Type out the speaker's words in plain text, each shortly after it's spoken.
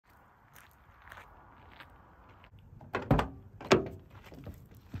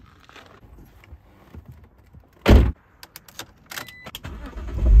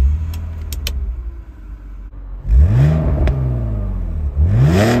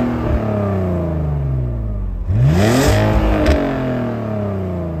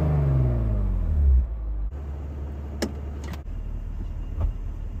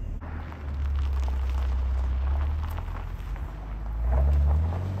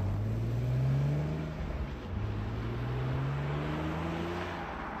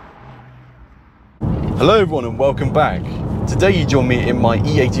Hello everyone and welcome back. Today you join me in my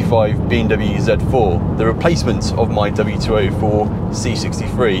E85 BMW Z4, the replacement of my W204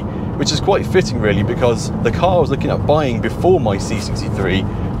 C63, which is quite fitting really because the car I was looking at buying before my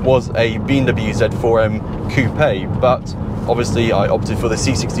C63 was a BMW Z4M Coupe, but obviously I opted for the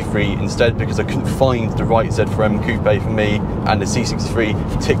C63 instead because I couldn't find the right Z4M Coupe for me, and the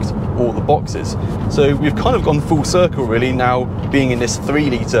C63 ticked all the boxes. So we've kind of gone full circle really now, being in this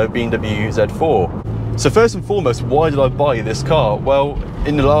 3-litre BMW Z4. So first and foremost, why did I buy this car? Well,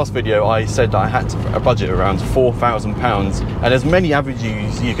 in the last video I said that I had a budget around £4,000, and there's many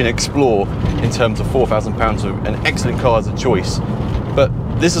avenues you can explore in terms of £4,000 of an excellent car as a choice. But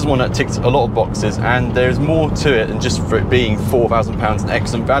this is one that ticks a lot of boxes, and there's more to it than just for it being £4,000 an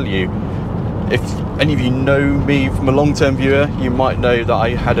excellent value. If any of you know me from a long-term viewer, you might know that I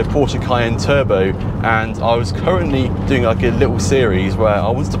had a Porsche Cayenne Turbo, and I was currently doing like a little series where I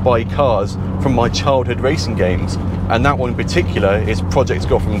wanted to buy cars from my childhood racing games, and that one in particular is Project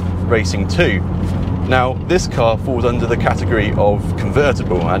Gotham Racing 2. Now this car falls under the category of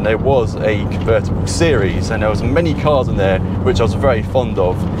convertible, and there was a convertible series, and there was many cars in there which I was very fond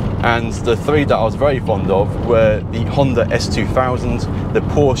of, and the three that I was very fond of were the Honda S2000, the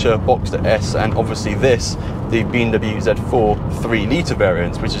Porsche Boxster S, and obviously this, the BMW Z4 3-litre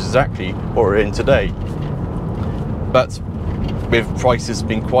variant, which is exactly what we're in today. But with prices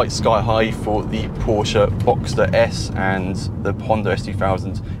being quite sky high for the Porsche Boxster S and the Honda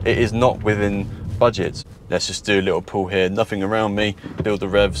S2000, it is not within budget. Let's just do a little pull here, nothing around me, build the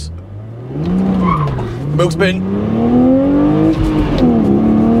revs. Wheel spin.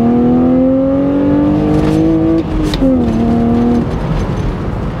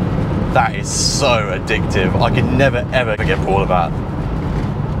 That is so addictive. I could never ever get bored of that.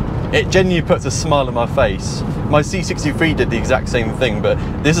 It genuinely puts a smile on my face. My C63 did the exact same thing, but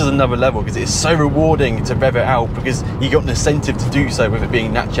this is another level because it's so rewarding to rev it out because you got an incentive to do so with it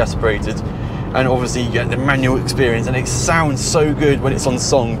being naturally aspirated. And obviously you get the manual experience, and it sounds so good when it's on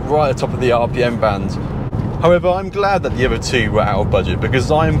song right at the top of the RPM band. However, I'm glad that the other two were out of budget because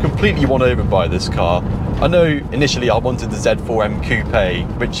I am completely won over by this car. I know initially I wanted the Z4M Coupe,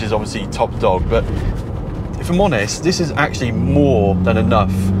 which is obviously top dog, but if I'm honest, this is actually more than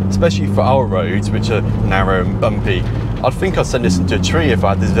enough, especially for our roads, which are narrow and bumpy. I think I'd send this into a tree if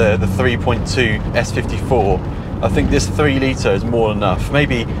I had the 3.2 S54. I think this 3-litre is more than enough,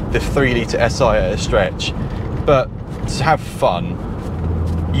 maybe the 3-litre SI at a stretch, but to have fun,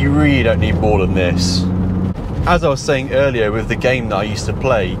 you really don't need more than this. As I was saying earlier with the game that I used to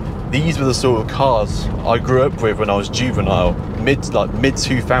play, these were the sort of cars I grew up with when I was juvenile,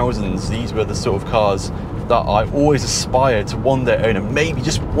 mid-2000s. These were the sort of cars that I always aspired to one day own, and maybe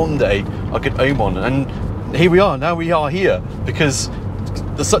just one day I could own one. And here we are, now we are here, because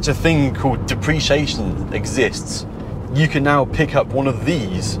there's such a thing called depreciation exists. You can now pick up one of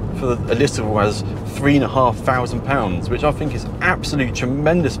these for a listable as £3,500, which I think is absolute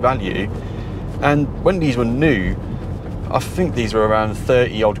tremendous value. And when these were new, I think these were around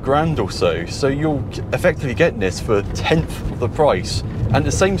 30 odd grand or so. So you're effectively getting this for a tenth of the price. And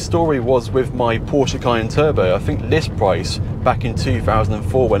the same story was with my Porsche Cayenne Turbo. I think list price back in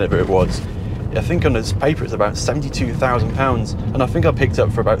 2004, whenever it was, I think on this paper it's about £72,000, and I think I picked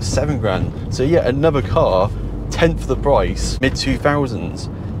up for about 7 grand. So yeah, another car, tenth of the price, mid-2000s.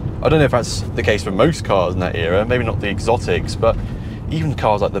 I don't know if that's the case for most cars in that era, maybe not the exotics, but even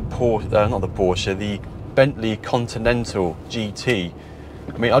cars like the Porsche, the Bentley Continental GT.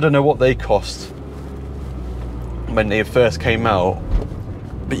 I mean, I don't know what they cost when they first came out,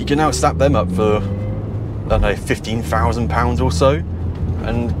 but you can now slap them up for, I don't know, £15,000 or so.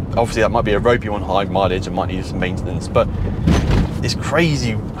 And obviously that might be a ropey one, high mileage, and might need some maintenance, but it's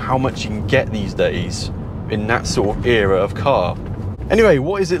crazy how much you can get these days in that sort of era of car. Anyway,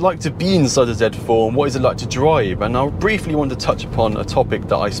 what is it like to be inside a Z4, and what is it like to drive? And I briefly want to touch upon a topic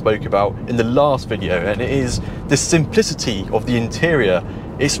that I spoke about in the last video, and it is the simplicity of the interior.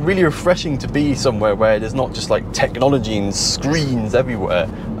 It's really refreshing to be somewhere where there's not just like technology and screens everywhere,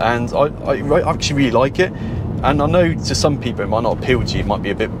 and I actually really like it. And I know to some people it might not appeal to you, it might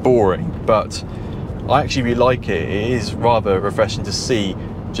be a bit boring, but I actually really like it. It is rather refreshing to see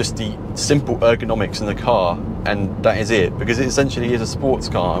just the simple ergonomics in the car, and that is it, because it essentially is a sports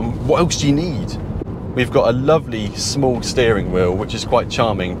car, and what else do you need? We've got a lovely small steering wheel, which is quite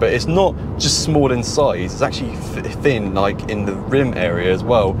charming, but it's not just small in size, it's actually thin like in the rim area as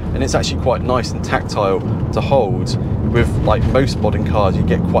well, and it's actually quite nice and tactile to hold. With like most modern cars, you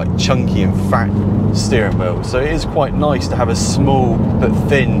get quite chunky and fat steering wheel, so it is quite nice to have a small but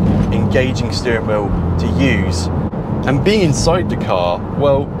thin, engaging steering wheel to use. And being inside the car,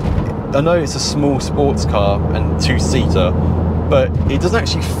 well, I know it's a small sports car and two-seater, but it doesn't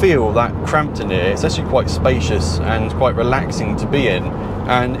actually feel that cramped in here. It's actually quite spacious and quite relaxing to be in.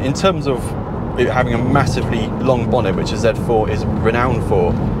 And in terms of it having a massively long bonnet, which a Z4 is renowned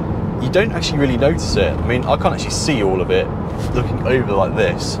for, you don't actually really notice it. I mean, I can't actually see all of it looking over like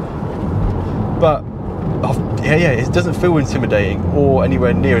this, but yeah, it doesn't feel intimidating or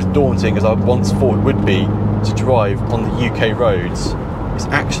anywhere near as daunting as I once thought it would be to drive on the UK roads. It's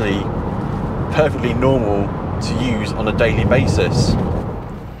actually perfectly normal to use on a daily basis.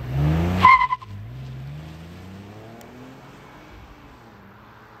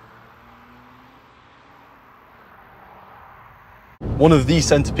 One of the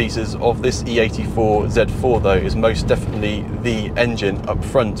centerpieces of this E85 Z4 though is most definitely the engine up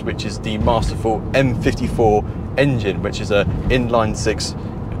front, which is the masterful M54 engine, which is a inline-six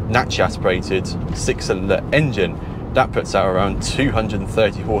naturally aspirated 6-cylinder engine that puts out around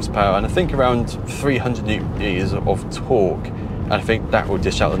 230 horsepower and I think around 300 Nm of torque, and I think that will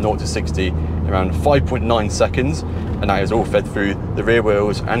dish out the 0 to 60 in around 5.9 seconds, and that is all fed through the rear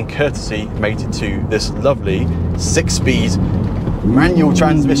wheels and courtesy mated to this lovely 6-speed manual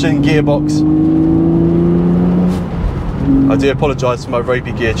transmission gearbox. I do apologise for my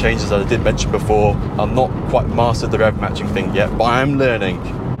ropey gear changes, as I did mention before. I'm not quite mastered the rev matching thing yet, but I am learning.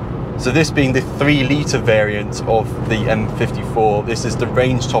 So this being the 3-litre variant of the M54, this is the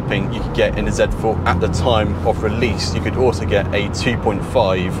range topping you could get in a Z4 at the time of release. You could also get a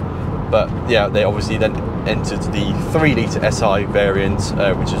 2.5, but yeah, they obviously then entered the 3-litre SI variant,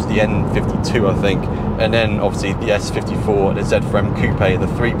 which is the N52 I think, and then obviously the S54 and the Z4M Coupe, the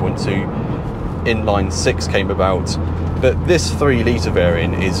 3.2 inline 6 came about. But this 3-litre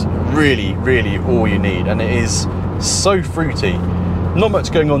variant is really all you need, and it is so fruity. Not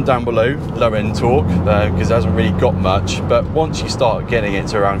much going on down below, low end torque, because it hasn't really got much, but once you start getting it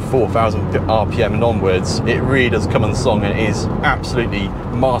to around 4,000 RPM and onwards, it really does come on song, and it is absolutely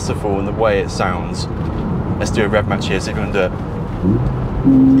masterful in the way it sounds. Let's do a rev match here, see if we can do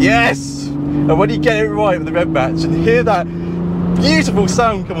it. Yes! And when you get it right with the rev match and hear that beautiful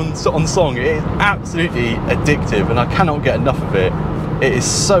sound come on song, it is absolutely addictive, and I cannot get enough of it. It is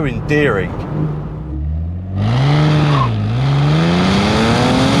so endearing.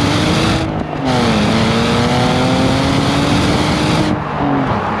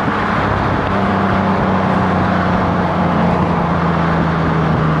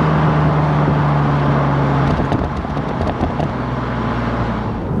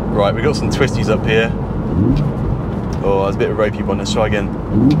 Right, we've got some twisties up here. Oh, there's a bit of ropey one. Let's try again.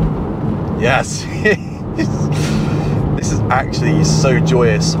 Yes! This is actually so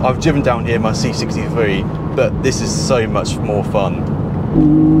joyous. I've driven down here my C63, but this is so much more fun.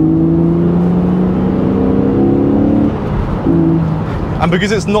 And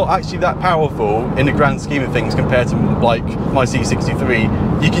because it's not actually that powerful in the grand scheme of things compared to like my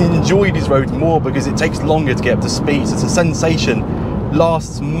C63, you can enjoy these roads more because it takes longer to get up to speed. So it's a sensation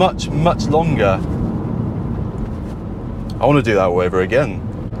lasts much longer. I want to do that all over again,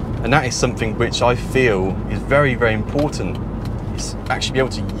 and that is something which I feel is very important. It's actually be able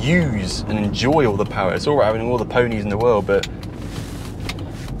to use and enjoy all the power. It's all right having all the ponies in the world, but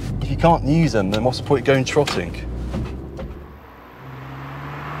if you can't use them, then what's the point going trotting?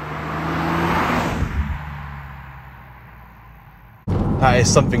 That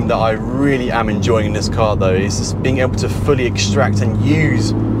is something that I really am enjoying in this car though, is just being able to fully extract and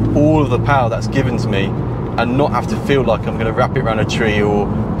use all of the power that's given to me and not have to feel like I'm going to wrap it around a tree or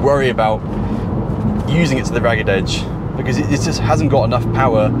worry about using it to the ragged edge, because it just hasn't got enough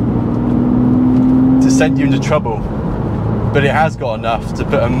power to send you into trouble, but it has got enough to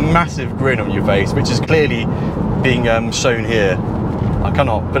put a massive grin on your face, which is clearly being shown here. I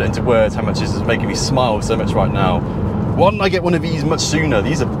cannot put it into words how much this is making me smile so much right now. Why didn't I get one of these much sooner?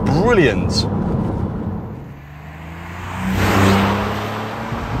 These are brilliant.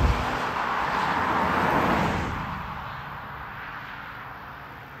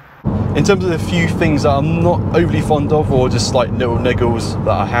 In terms of the few things that I'm not overly fond of, or just like little niggles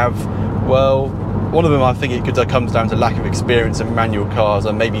that I have, well, one of them I think it comes down to lack of experience in manual cars,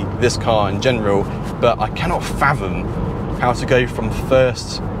 and maybe this car in general, but I cannot fathom how to go from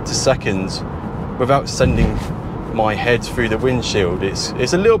first to second without sending my head through the windshield. It's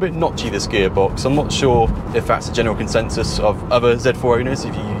a little bit notchy, this gearbox. I'm not sure if that's a general consensus of other Z4 owners.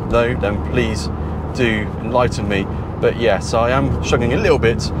 If you know, then please do enlighten me. But yes, I am struggling a little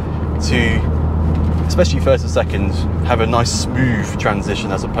bit to, especially first and second, have a nice smooth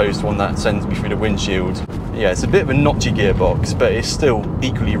transition as opposed to one that sends me through the windshield. Yeah, it's a bit of a notchy gearbox, but it's still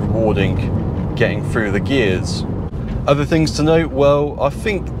equally rewarding getting through the gears. Other things to note, well, I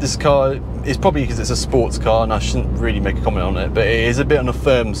think this car is probably because it's a sports car and I shouldn't really make a comment on it, but it is a bit on the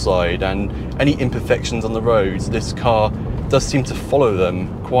firm side, and any imperfections on the roads, this car does seem to follow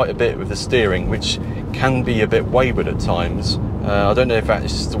them quite a bit with the steering, which can be a bit wayward at times. I don't know if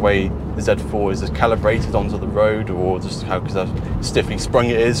that's just the way the Z4 is calibrated onto the road, or just how stiffly sprung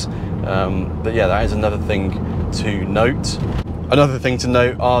it is. But yeah, that is another thing to note. Another thing to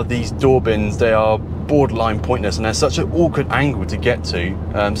note are these door bins. They are borderline pointless, and they're such an awkward angle to get to,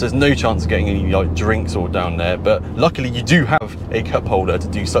 so there's no chance of getting any like drinks all down there, but luckily you do have a cup holder to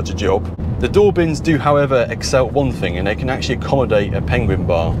do such a job. The door bins do, however, excel at one thing, and they can actually accommodate a penguin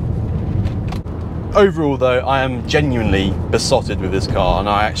bar. Overall though, I am genuinely besotted with this car, and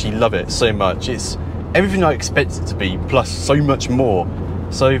I actually love it so much. It's everything I expect it to be, plus so much more.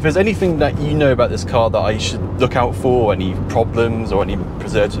 So if there's anything that you know about this car that I should look out for, any problems or any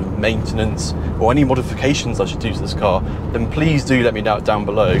preservative maintenance or any modifications I should do to this car, then please do let me know down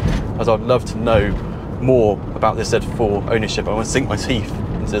below, as I'd love to know more about this Z4 ownership. I want to sink my teeth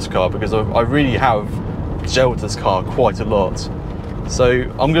into this car because I really have gelled this car quite a lot. So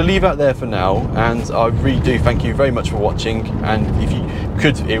I'm going to leave that there for now, and I really do thank you very much for watching, and if you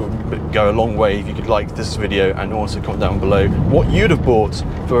could, it would go a long way if you could like this video and also comment down below what you'd have bought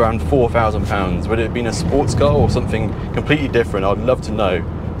for around £4,000. Would it have been a sports car or something completely different? I'd love to know.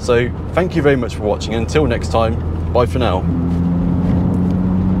 So thank you very much for watching, and until next time, bye for now.